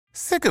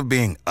Sick of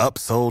being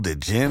upsold at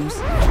gyms?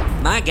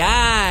 My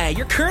guy,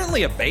 you're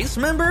currently a base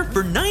member?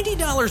 For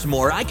 $90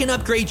 more, I can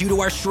upgrade you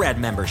to our Shred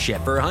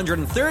membership. For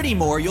 $130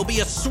 more, you'll be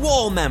a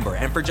Swole member.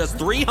 And for just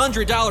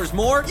 $300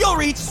 more, you'll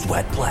reach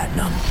Sweat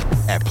Platinum.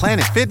 At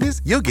Planet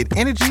Fitness, you'll get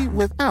energy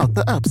without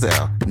the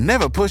upsell.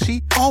 Never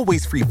pushy,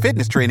 always free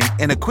fitness training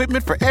and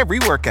equipment for every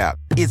workout.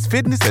 It's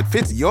fitness that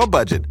fits your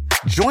budget.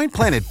 Join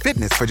Planet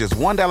Fitness for just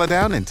 $1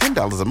 down and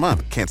 $10 a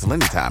month. Cancel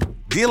anytime.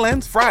 Deal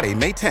ends Friday,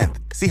 May 10th.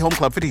 See Home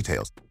Club for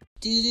details.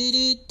 What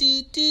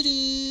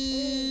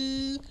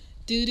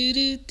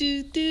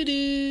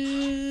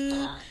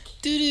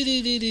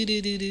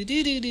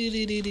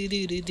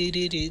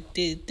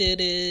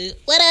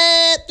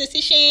up? This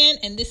is Shan,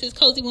 and this is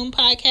Cozy Womb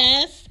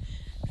Podcast.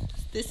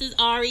 This is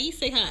Ari.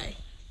 Say hi.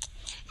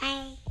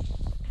 Hi.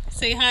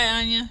 Say hi,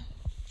 Anya.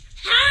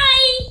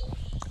 Hi.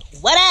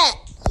 What up?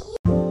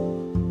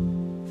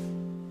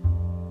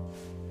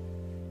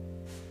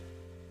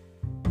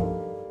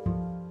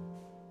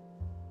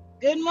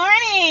 Good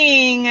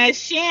morning,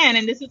 Shan,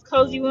 and this is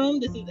Cozy Womb.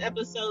 This is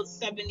episode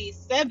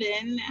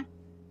 77.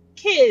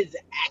 Kids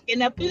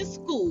acting up in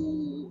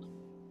school.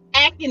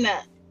 Acting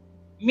up.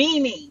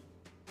 Meaning,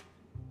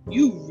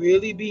 you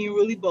really being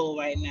really bold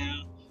right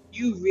now.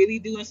 You really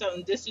doing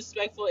something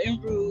disrespectful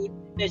and rude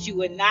that you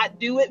would not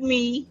do with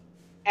me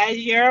as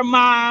your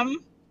mom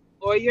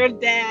or your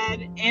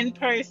dad in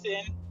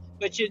person,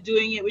 but you're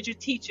doing it with your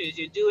teachers.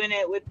 You're doing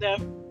it with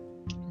the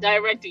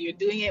director. You're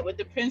doing it with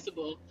the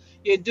principal.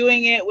 You're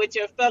doing it with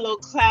your fellow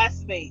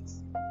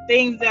classmates.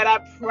 Things that I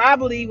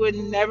probably would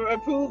never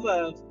approve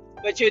of,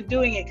 but you're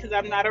doing it because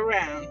I'm not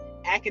around.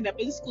 Acting up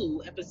in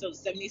school, episode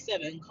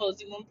 77,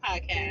 Cozy Womb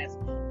Podcast.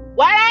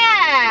 What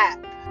up?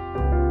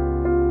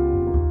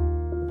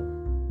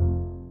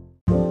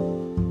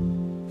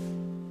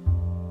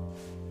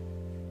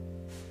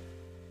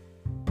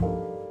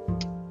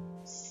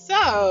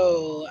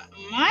 So,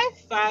 my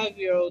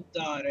 5-year-old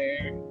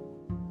daughter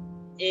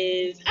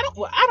is,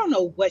 I don't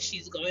know what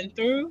she's going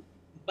through,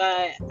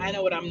 but I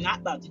know what I'm not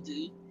about to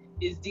do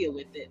is deal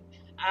with it.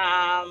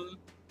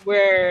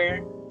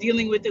 Where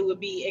dealing with it would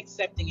be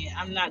accepting it.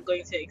 I'm not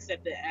going to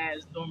accept it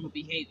as normal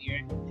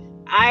behavior.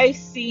 I've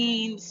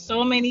seen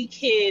so many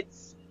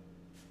kids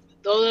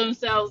throw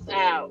themselves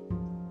out,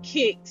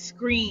 kick,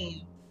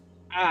 scream,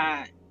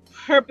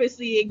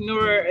 purposely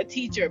ignore a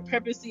teacher,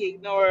 purposely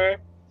ignore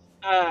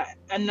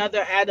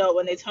another adult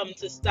when they tell them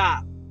to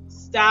stop.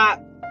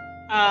 Stop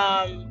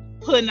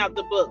pulling out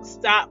the book.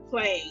 Stop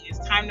playing. It's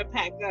time to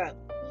pack up.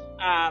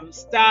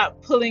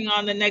 Stop pulling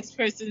on the next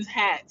person's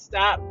hat.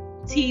 Stop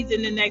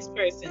teasing the next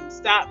person.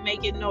 Stop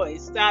making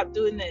noise. Stop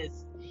doing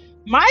this.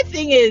 My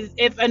thing is,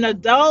 if an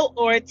adult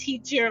or a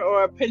teacher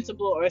or a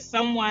principal or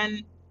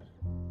someone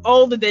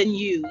older than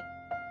you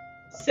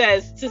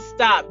says to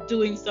stop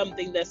doing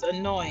something that's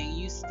annoying,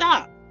 you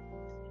stop.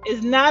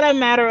 It's not a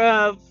matter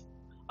of,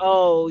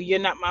 oh, you're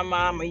not my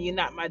mom or you're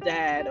not my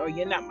dad or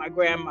you're not my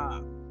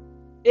grandma.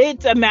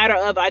 It's a matter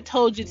of, I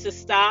told you to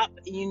stop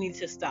and you need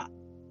to stop.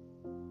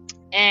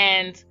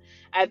 And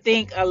I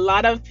think a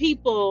lot of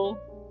people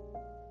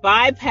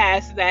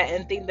bypass that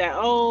and think that,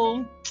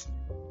 oh,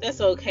 that's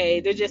okay,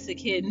 they're just a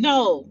kid.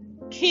 No,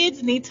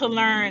 kids need to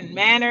learn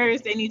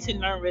manners. They need to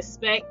learn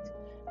respect.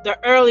 The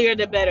earlier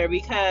the better,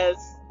 because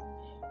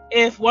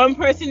if one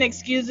person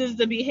excuses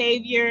the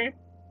behavior,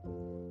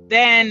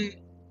 then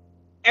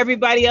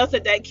everybody else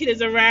that kid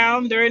is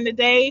around during the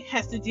day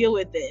has to deal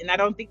with it. And I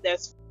don't think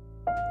that's...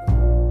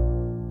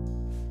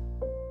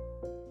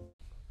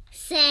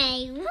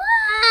 Say what?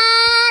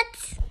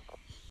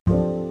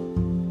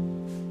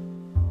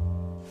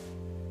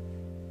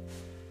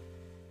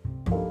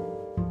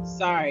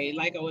 Sorry,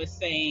 like I was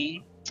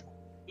saying,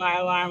 my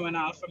alarm went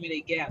off for me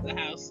to get out the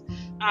house.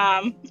 And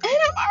I'm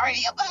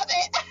already above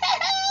it.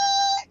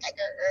 I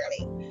got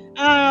early.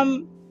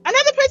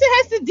 Another person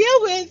has to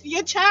deal with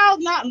your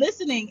child not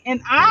listening.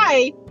 And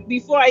I,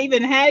 before I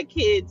even had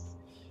kids,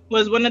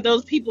 was one of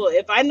those people.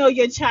 If I know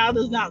your child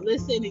does not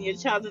listen and your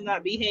child does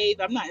not behave,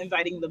 I'm not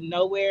inviting them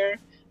nowhere.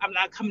 I'm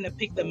not coming to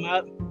pick them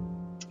up.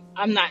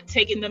 I'm not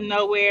taking them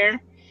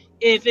nowhere.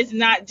 If it's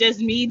not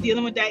just me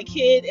dealing with that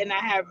kid and I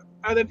have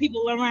other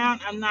people around,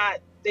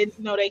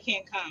 they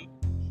can't come.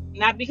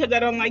 Not because I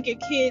don't like your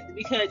kid,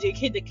 because your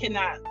kid that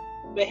cannot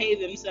behave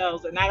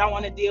themselves. And I don't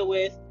want to deal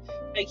with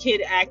a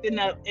kid acting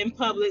up in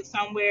public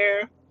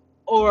somewhere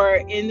or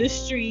in the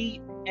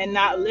street and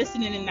not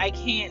listening, and I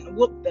can't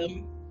whoop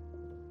them.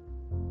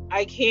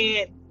 I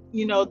can't,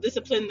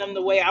 discipline them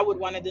the way I would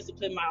want to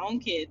discipline my own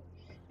kid.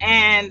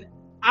 And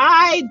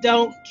I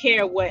don't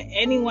care what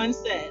anyone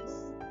says.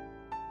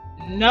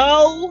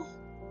 No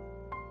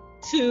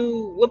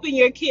to whooping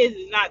your kids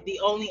is not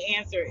the only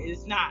answer.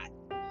 It's not.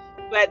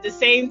 But at the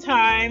same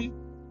time,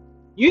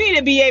 you need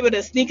to be able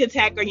to sneak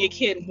attack on your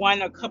kid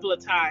one or couple of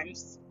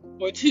times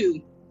or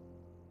two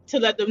to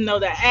let them know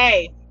that,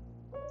 hey,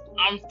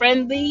 I'm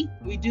friendly.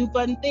 We do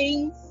fun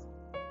things.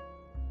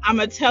 I'm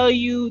going to tell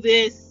you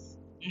this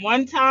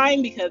one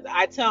time, because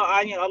I tell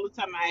Anya all the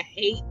time I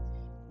hate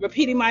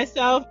repeating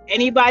myself.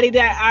 Anybody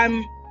that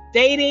I'm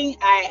dating,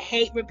 I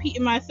hate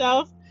repeating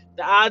myself.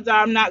 The odds are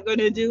I'm not going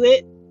to do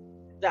it.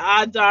 The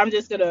odds are I'm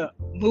just going to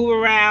move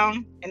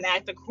around and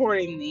act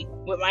accordingly.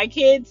 With my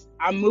kids,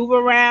 I move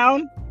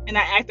around and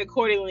I act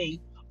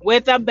accordingly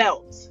with a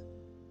belt.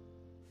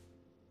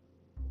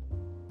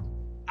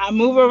 I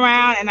move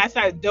around and I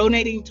start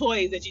donating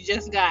toys that you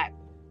just got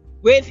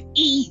with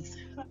ease.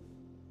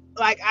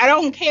 Like, I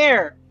don't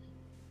care.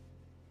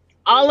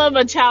 All of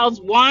a child's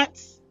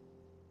wants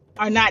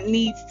are not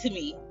needs to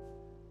me.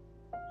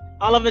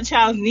 All of a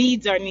child's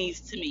needs are needs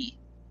to me.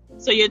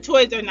 So your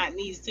toys are not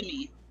needs to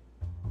me.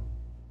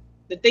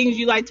 The things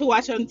you like to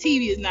watch on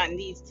TV is not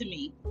needs to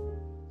me.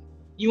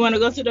 You want to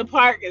go to the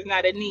park is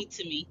not a need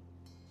to me.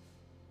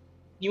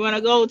 You want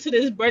to go to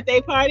this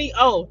birthday party?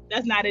 Oh,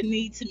 that's not a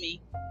need to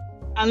me.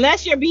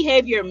 Unless your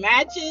behavior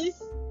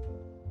matches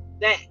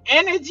that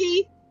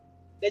energy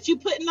that you're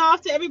putting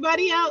off to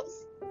everybody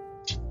else,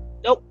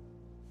 nope,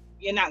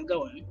 you're not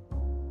going.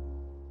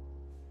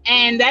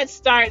 And that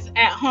starts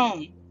at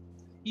home.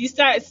 You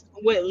start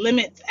with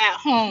limits at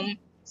home,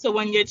 so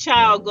when your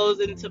child goes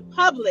into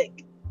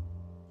public,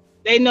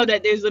 they know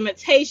that there's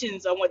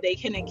limitations on what they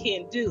can and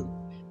can't do.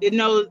 They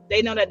know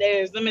that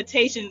there's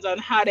limitations on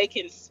how they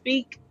can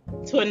speak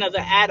to another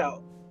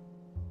adult.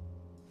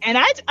 And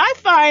I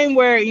find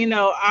where,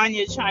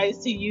 Anya tries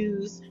to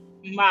use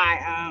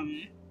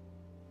my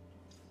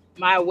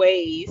my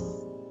ways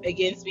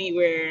against me,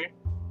 where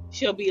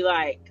she'll be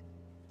like,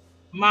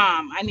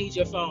 "Mom, I need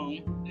your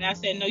phone." And I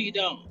said, "No, you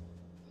don't.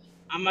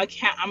 I'm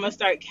gonna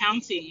start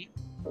counting,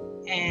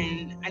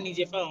 and I need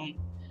your phone."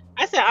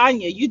 I said,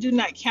 "Anya, you do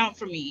not count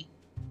for me."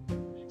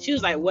 She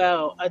was like,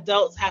 "Well,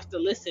 adults have to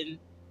listen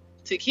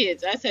to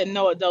kids." I said,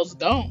 "No, adults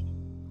don't."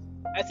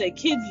 I said,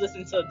 "Kids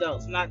listen to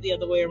adults, not the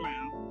other way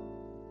around.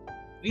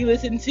 We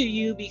listen to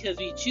you because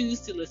we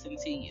choose to listen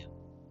to you.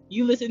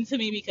 You listen to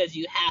me because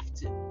you have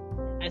to."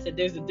 I said,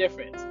 "There's a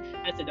difference."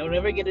 I said, "Don't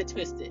ever get it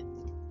twisted."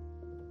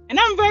 And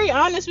I'm very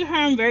honest with her.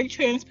 I'm very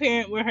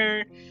transparent with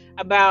her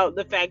about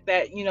the fact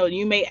that,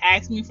 you may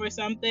ask me for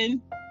something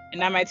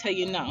and I might tell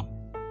you no.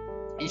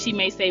 And she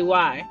may say,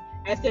 "Why?"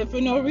 I said, "For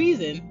no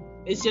reason.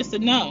 It's just a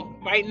no.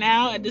 Right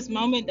now, at this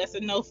moment, that's a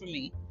no for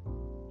me.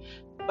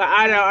 But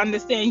I don't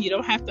understand. You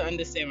don't have to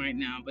understand right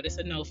now, but it's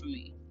a no for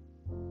me."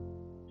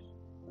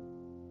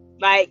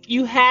 Like,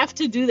 you have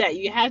to do that.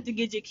 You have to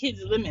get your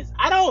kids limits.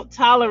 I don't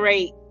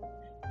tolerate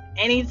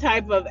any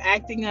type of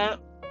acting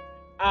up.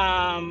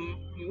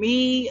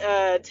 Me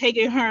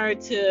taking her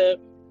to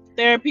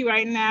therapy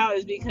right now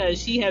is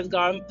because she has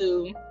gone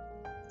through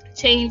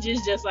changes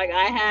just like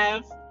I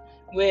have,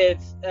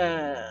 with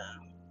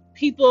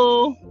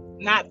people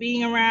not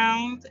being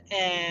around.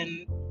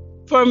 And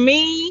for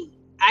me,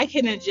 I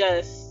can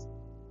adjust,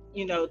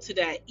 to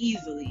that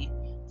easily.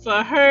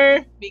 For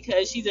her,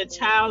 because she's a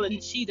child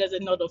and she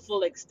doesn't know the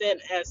full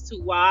extent as to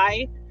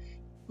why,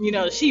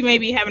 she may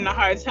be having a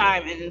hard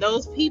time. And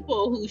those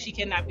people who she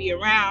cannot be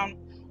around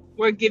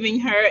were giving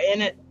her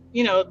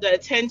the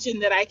attention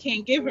that I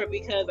can't give her,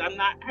 because I'm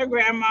not her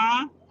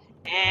grandma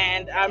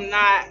and I'm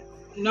not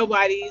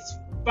nobody's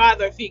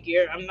father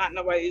figure. I'm not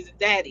nobody's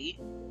daddy.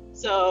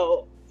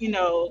 So,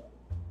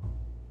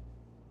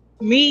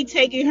 me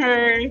taking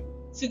her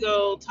to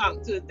go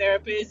talk to a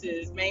therapist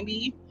is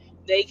maybe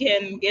they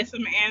can get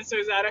some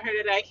answers out of her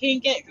that I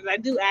can't get, because I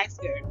do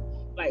ask her,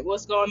 like,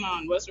 "What's going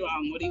on? What's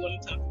wrong? What do you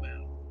want to talk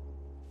about?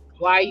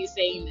 Why are you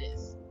saying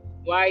this?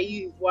 Why are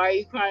you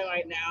crying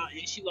right now?"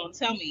 And she won't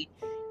tell me.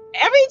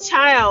 Every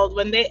child,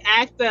 when they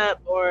act up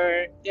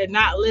or they're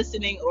not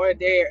listening or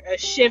a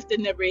shift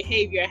in their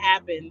behavior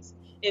happens,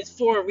 it's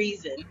for a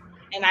reason.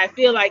 And I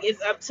feel like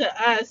it's up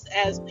to us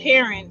as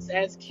parents,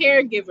 as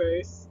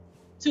caregivers,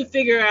 to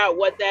figure out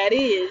what that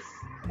is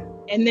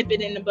and nip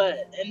it in the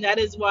bud. And that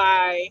is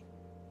why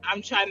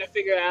I'm trying to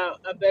figure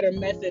out a better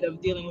method of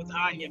dealing with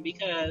Anya,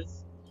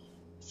 because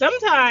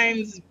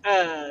sometimes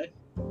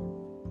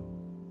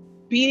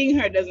beating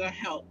her doesn't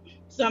help.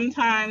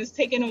 Sometimes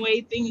taking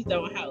away things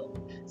don't help.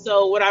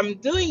 So what I'm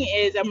doing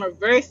is I'm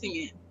reversing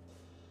it.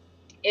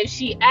 If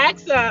she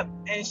acts up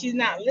and she's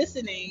not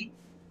listening,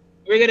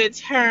 we're going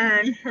to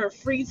turn her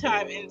free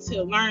time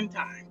into learn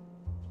time.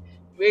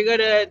 We're going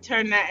to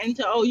turn that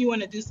into, "Oh, you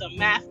want to do some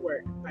math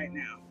work right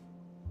now.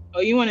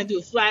 Or you want to do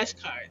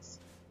flashcards.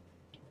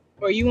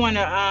 Or you want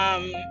to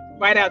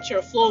write out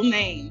your full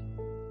name,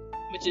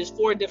 which is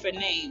 4 different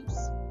names.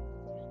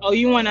 Oh,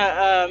 you want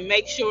to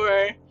make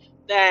sure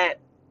that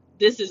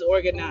this is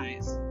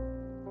organized."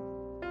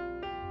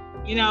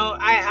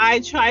 I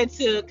try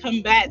to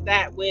combat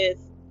that with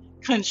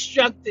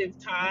constructive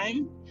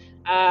time.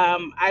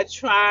 I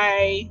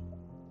try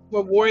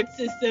reward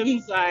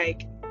systems,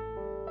 like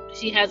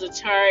she has a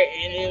chart,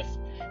 and if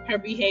her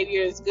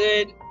behavior is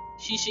good,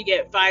 she should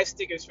get 5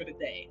 stickers for the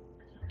day.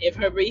 If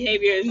her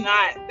behavior is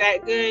not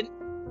that good,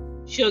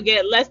 she'll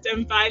get less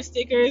than 5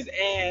 stickers,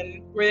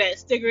 and where that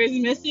sticker is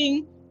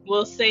missing,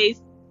 we'll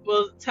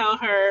tell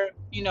her,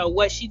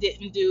 what she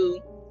didn't do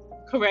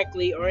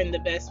correctly or in the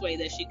best way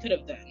that she could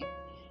have done,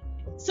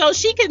 so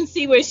she can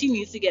see where she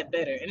needs to get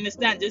better. And it's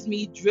not just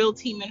me drill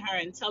teaming her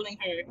and telling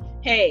her,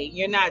 "Hey,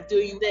 you're not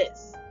doing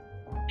this."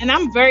 And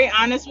I'm very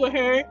honest with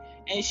her,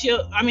 And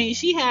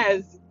she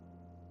has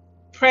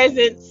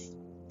presents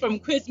from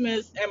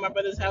Christmas at my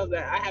brother's house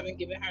that I haven't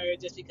given her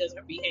just because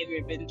her behavior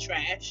had been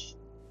trash.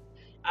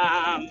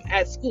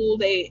 At school,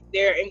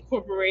 they're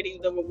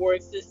incorporating the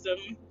reward system.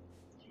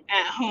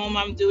 At home,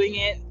 I'm doing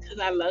it because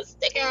I love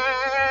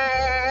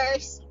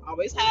stickers.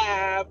 Always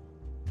have.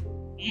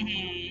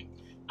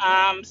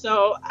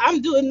 So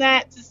I'm doing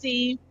that to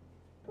see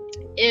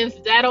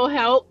if that'll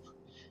help.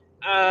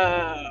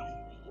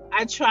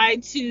 I try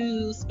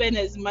to spend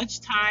as much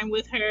time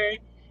with her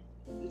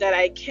that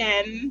I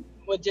can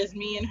with just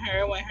me and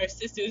her when her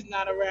sister's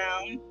not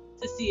around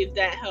to see if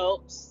that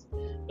helps.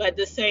 But at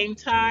the same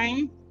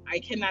time, I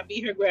cannot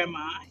be her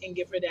grandma and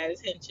give her that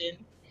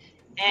attention.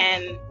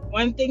 And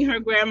one thing her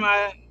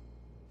grandma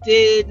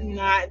did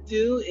not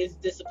do is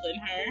discipline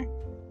her.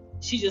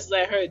 She just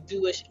let her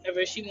do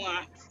whatever she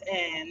wants.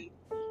 And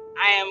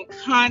I am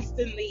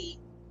constantly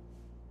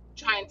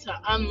trying to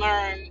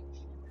unlearn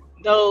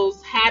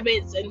those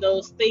habits and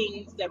those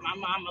things that my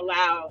mom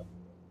allowed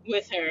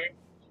with her.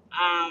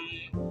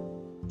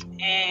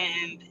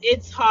 And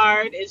it's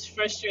hard, it's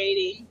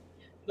frustrating,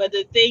 but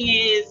the thing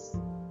is,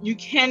 you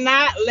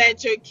cannot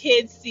let your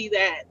kids see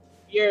that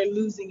you're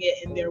losing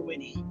it and they're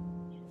winning.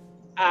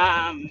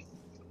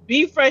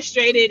 Be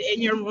frustrated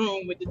in your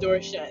room with the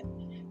door shut.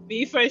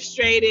 Be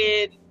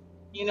frustrated,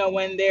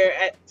 when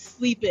they're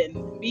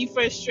sleeping. Be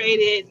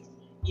frustrated,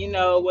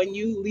 when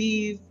you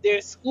leave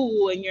their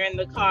school and you're in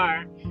the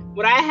car.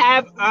 What I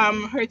have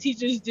her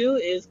teachers do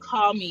is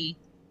call me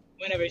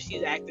whenever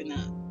she's acting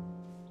up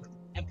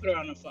and put her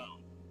on the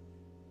phone.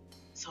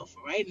 So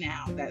for right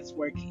now, that's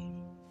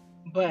working.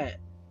 But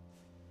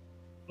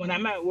when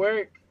I'm at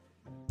work,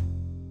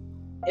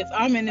 if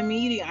I'm in a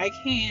meeting, I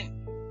can't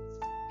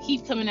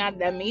keep coming out of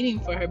that meeting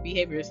for her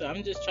behavior. So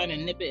I'm just trying to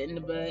nip it in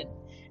the bud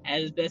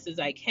as best as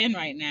I can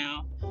right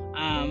now.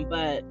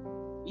 But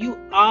you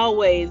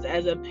always,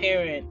 as a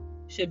parent,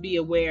 should be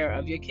aware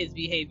of your kids'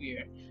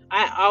 behavior.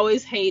 I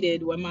always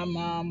hated when my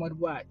mom would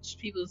watch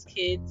people's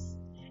kids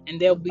and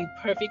they'll be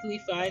perfectly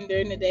fine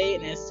during the day,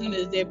 and as soon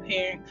as their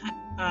parent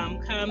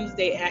comes,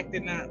 they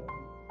acting up.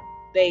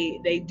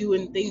 They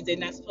doing things they're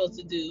not supposed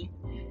to do.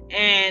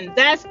 And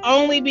that's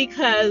only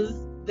because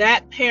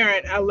that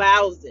parent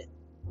allows it.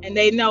 And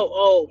they know,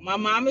 oh, my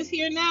mom is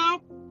here now.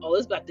 Oh,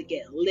 it's about to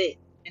get lit.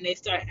 And they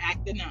start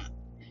acting up.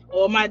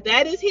 Or my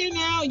dad is here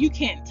now. You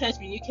can't touch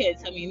me. You can't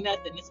tell me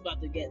nothing. It's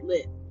about to get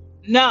lit.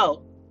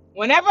 No.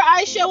 Whenever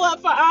I show up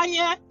for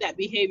Anya, that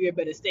behavior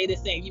better stay the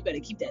same. You better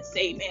keep that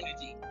same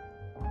energy.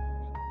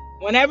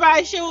 Whenever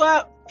I show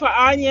up for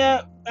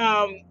Anya,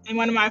 and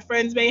one of my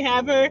friends may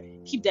have her,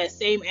 keep that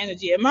same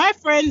energy. And my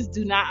friends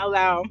do not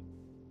allow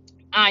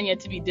Anya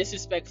to be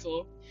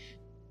disrespectful.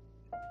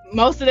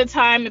 Most of the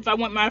time, if I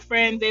want my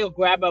friends, they'll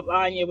grab up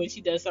Anya when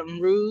she does something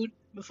rude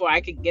before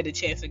I could get a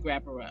chance to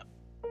grab her up.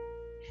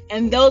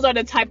 And those are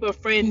the type of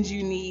friends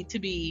you need to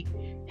be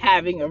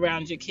having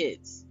around your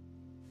kids.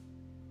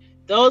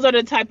 Those are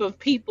the type of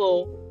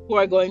people who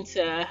are going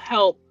to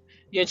help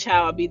your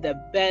child be the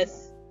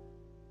best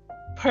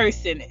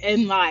person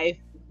in life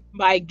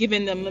by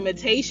giving them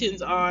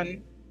limitations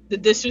on the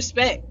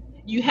disrespect.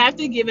 You have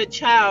to give a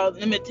child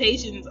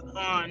limitations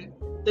on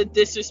the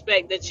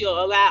disrespect that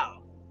you'll allow.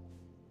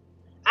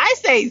 I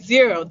say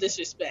 0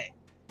 disrespect.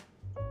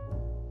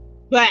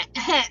 But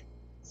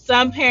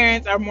some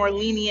parents are more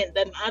lenient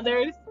than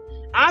others.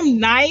 I'm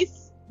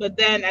nice, but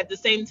then at the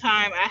same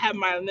time, I have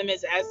my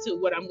limits as to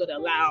what I'm going to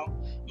allow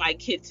my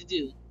kid to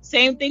do.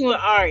 Same thing with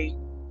Ari.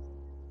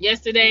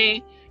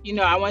 Yesterday,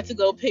 I went to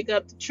go pick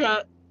up the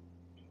truck.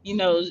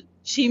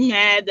 She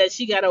mad that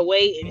she got to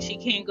wait and she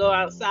can't go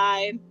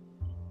outside.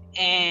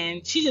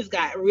 And she just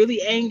got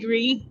really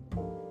angry.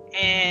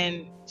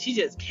 And she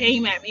just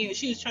came at me and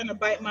she was trying to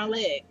bite my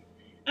leg.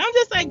 And I'm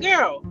just like,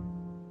 girl,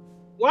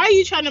 why are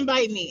you trying to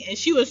bite me? And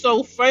she was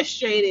so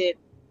frustrated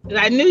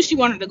that I knew she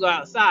wanted to go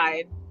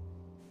outside.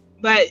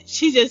 But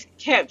she just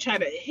kept trying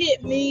to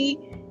hit me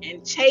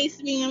and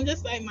chase me. I'm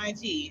just like, my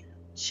G,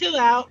 chill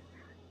out.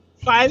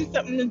 Find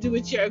something to do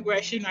with your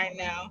aggression right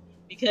now.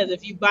 Because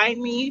if you bite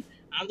me,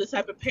 I'm the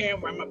type of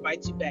parent where I'm going to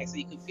bite you back so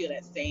you can feel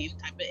that same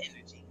type of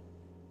energy.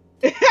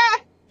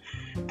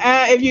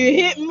 If you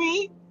hit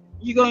me,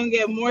 you're going to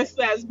get more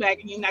slaps back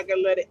and you're not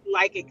going to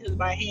like it because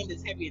my hand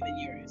is heavier than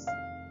yours.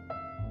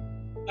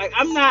 Like,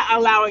 I'm not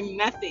allowing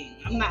nothing.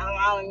 I'm not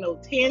allowing no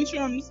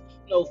tantrums,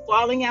 no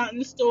falling out in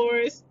the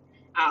stores.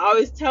 I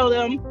always tell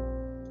them,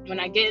 when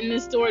I get in the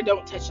store,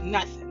 don't touch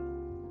nothing.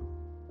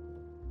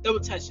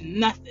 Don't touch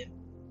nothing.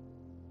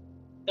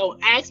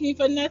 Don't ask me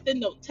for nothing.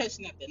 Don't touch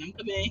nothing. I'm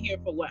coming in here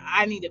for what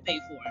I need to pay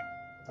for.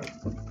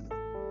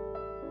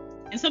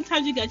 And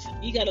sometimes you got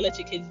to let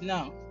your kids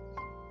know,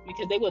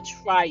 because they will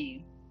try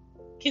you.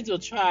 Kids will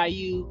try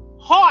you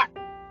hard.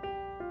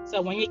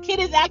 So when your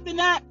kid is acting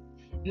up,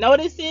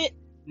 notice it,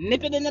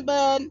 nip it in the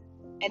bud,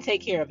 and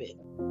take care of it.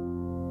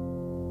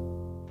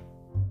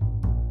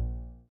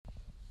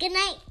 Good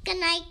night, good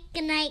night,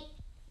 good night,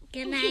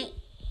 good night.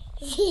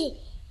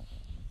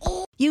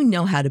 You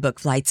know how to book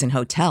flights and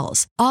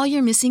hotels. All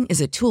you're missing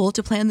is a tool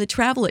to plan the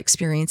travel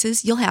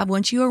experiences you'll have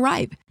once you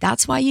arrive.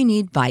 That's why you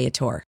need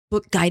Viator.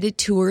 Book guided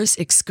tours,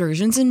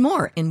 excursions, and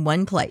more in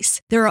one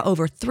place. There are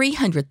over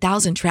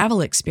 300,000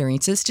 travel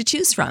experiences to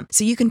choose from,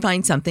 so you can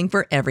find something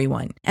for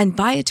everyone. And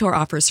Viator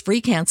offers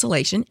free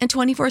cancellation and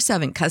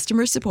 24/7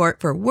 customer support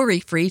for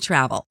worry-free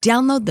travel.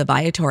 Download the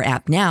Viator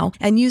app now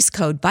and use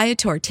code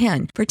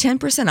Viator10 for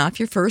 10% off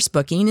your first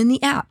booking in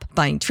the app.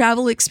 Find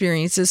travel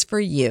experiences for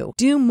you.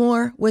 Do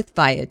more with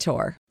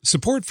Viator.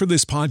 Support for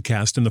this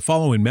podcast and the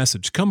following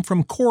message come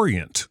from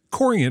Corient.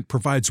 Corient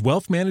provides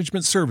wealth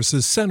management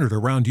services centered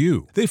around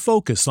you. They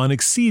focus on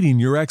exceeding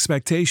your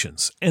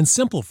expectations and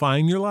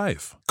simplifying your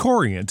life.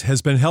 Corient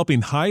has been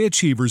helping high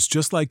achievers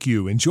just like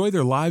you enjoy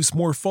their lives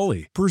more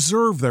fully,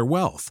 preserve their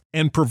wealth,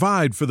 and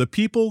provide for the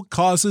people,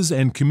 causes,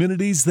 and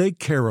communities they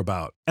care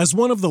about. As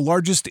one of the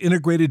largest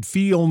integrated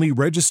fee-only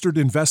registered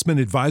investment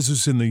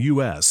advisors in the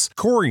U.S.,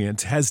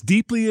 Corient has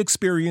deeply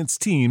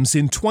experienced teams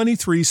in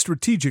 23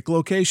 strategic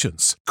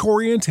locations.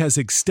 Corient has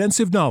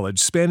extensive knowledge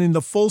spanning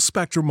the full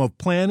spectrum of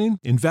planning,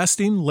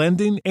 investing,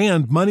 lending,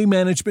 and money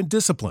management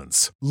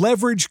disciplines.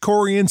 Leverage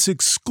Corient's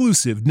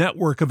exclusive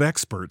network of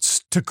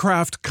experts to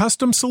craft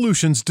custom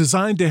solutions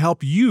designed to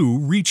help you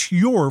reach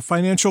your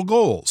financial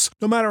goals,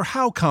 no matter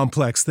how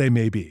complex they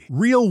may be.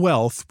 Real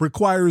wealth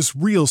requires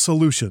real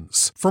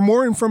solutions. For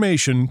more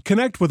information,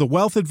 connect with a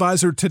wealth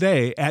advisor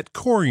today at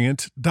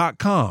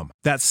Corient.com.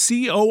 That's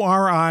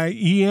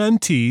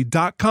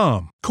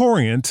Corient.com.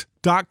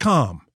 Corient.com.